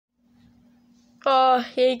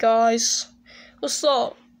Hey guys. What's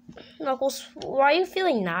up? Knuckles, why are you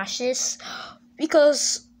feeling nauseous?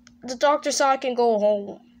 Because the doctor said I can go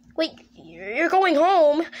home. Wait, you're going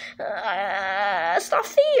home? It's not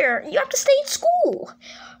fair. You have to stay in school.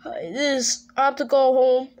 It is. I have to go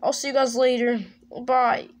home. I'll see you guys later.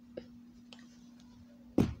 Bye.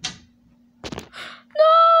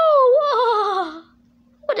 No!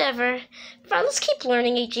 Whatever. Fine, let's keep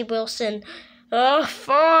learning, A.J. Wilson.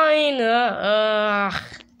 Fine.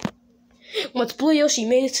 Once Blue Yoshi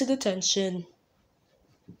made it to detention.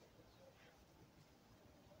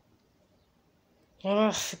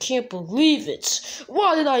 I can't believe it.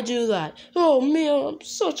 Why did I do that? Oh man, I'm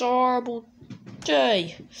such a horrible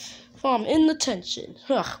day. I'm in detention.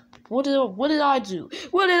 What did I do?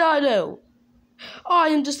 What did I do? I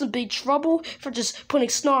am just in big trouble for just putting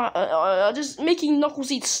snot, just making Knuckles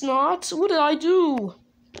eat snot. What did I do?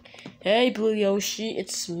 Hey, Blue Yoshi,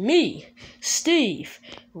 it's me, Steve.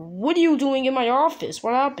 What are you doing in my office?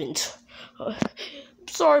 What happened?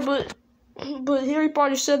 Sorry, but Harry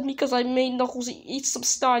Potter said because I made Knuckles eat some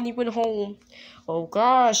snot and he went home. Oh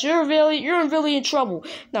gosh, you're really in trouble.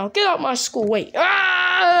 Now get out my school. Wait.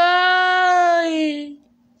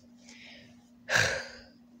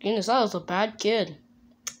 Goodness, that was a bad kid.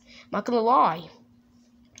 Not gonna lie.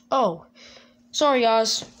 Oh, sorry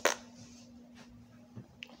guys.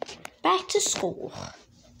 Back to school.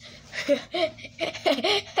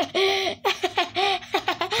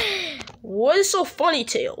 What is so funny,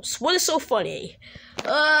 Tails? What is so funny?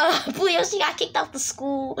 Blue Yoshi got kicked out the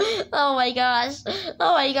school. Oh my gosh.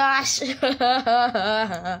 Oh my gosh.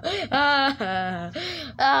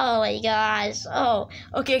 Oh my gosh. Oh,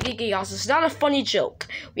 okay, guys. It's not a funny joke.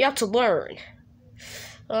 We have to learn.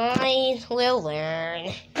 I will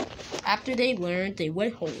learn. After they learned, they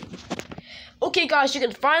went home. Okay, guys, you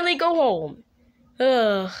can finally go home.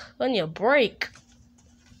 I need a break.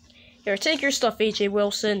 Here, take your stuff, A.J.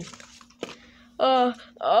 Wilson.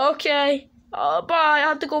 Okay. Bye. I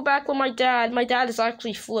have to go back with my dad. My dad is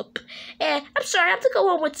actually Flip. I'm sorry, I have to go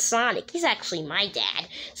home with Sonic. He's actually my dad.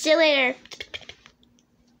 See you later.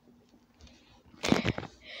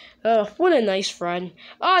 What a nice friend.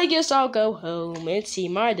 I guess I'll go home and see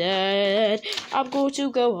my dad. I'm going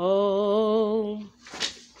to go home.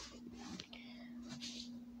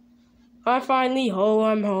 I'm finally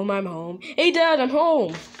home. I'm home. Hey, Dad, I'm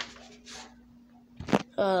home.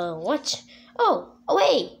 What? Oh,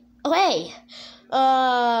 hey.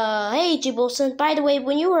 Hey, J. Wilson. By the way,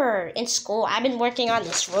 when you were in school, I've been working on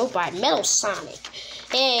this robot, Metal Sonic.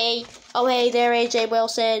 Hey. Oh, hey there, A.J.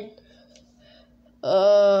 Wilson.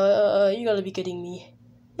 You gotta be kidding me.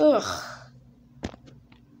 Ugh.